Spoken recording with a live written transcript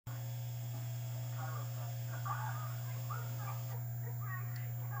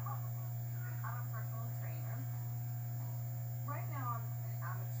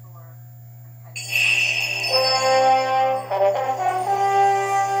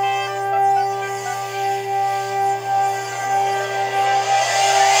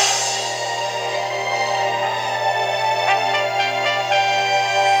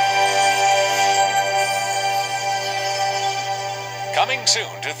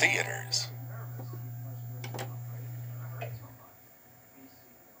soon to theaters.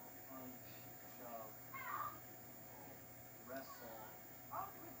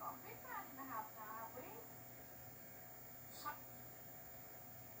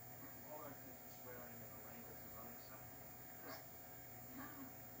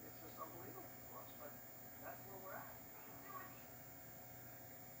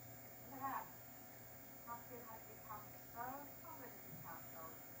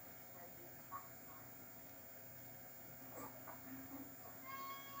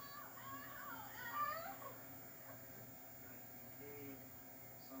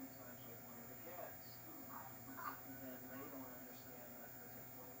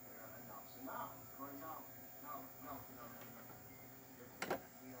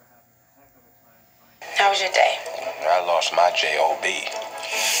 How was your day? I lost my J.O.B.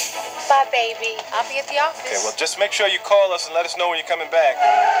 Bye, baby. I'll be at the office. Okay, well, just make sure you call us and let us know when you're coming back.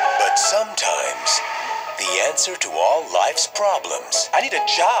 But sometimes, the answer to all life's problems, I need a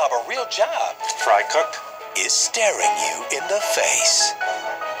job, a real job. Fry cook. Is staring you in the face.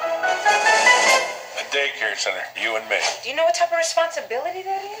 A daycare center, you and me. Do you know what type of responsibility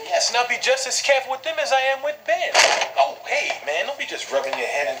that is? Yes, and I'll be just as careful with them as I am with Ben. Oh, hey, man, don't be just rubbing your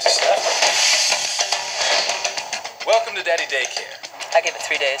head into stuff. Welcome to Daddy Daycare. I give it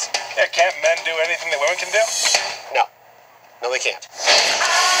 3 days. Yeah, can't men do anything that women can do? No. No, they can't.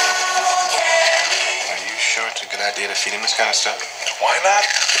 Are you sure it's a good idea to feed him this kind of stuff? Why not?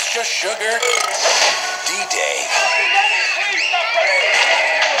 It's just sugar. D-Day.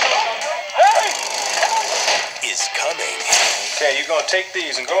 Is coming. Okay, you're gonna take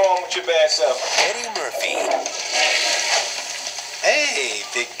these and go on with your bad self. Eddie Murphy. Hey,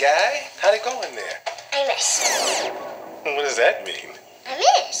 big guy. How'd it go in there? I missed. What does that mean? I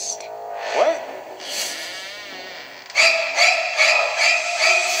missed. What?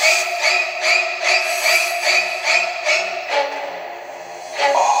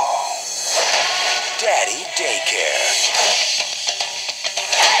 Oh. Daddy Daycare.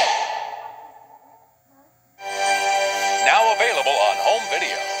 Now available on home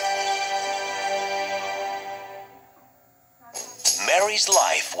video. Mary's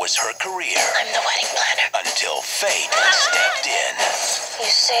life was her career. I'm the wedding planner. Until fate stepped in.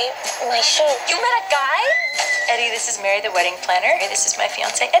 You saved my shoe. You met a guy? Eddie, this is Mary, the wedding planner. This is my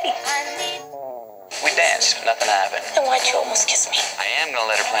fiance, Eddie. We danced, but nothing happened. Then why'd you almost kiss me? I am gonna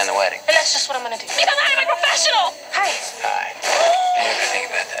let her plan the wedding. And that's just what I'm gonna do. Because I'm a professional! Hi. Hi. You ever think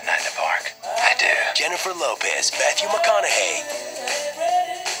about that night in the park? I do. Jenfer Lopez, Matthew McConaughey.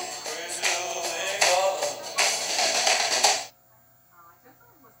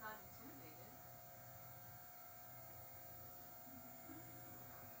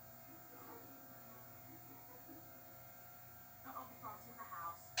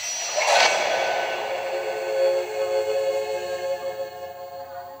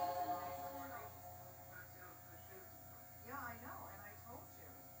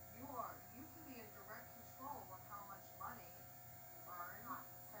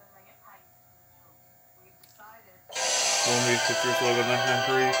 One week to first log on the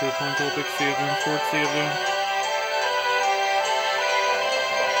Hankery to the Point Topic season, 4th season.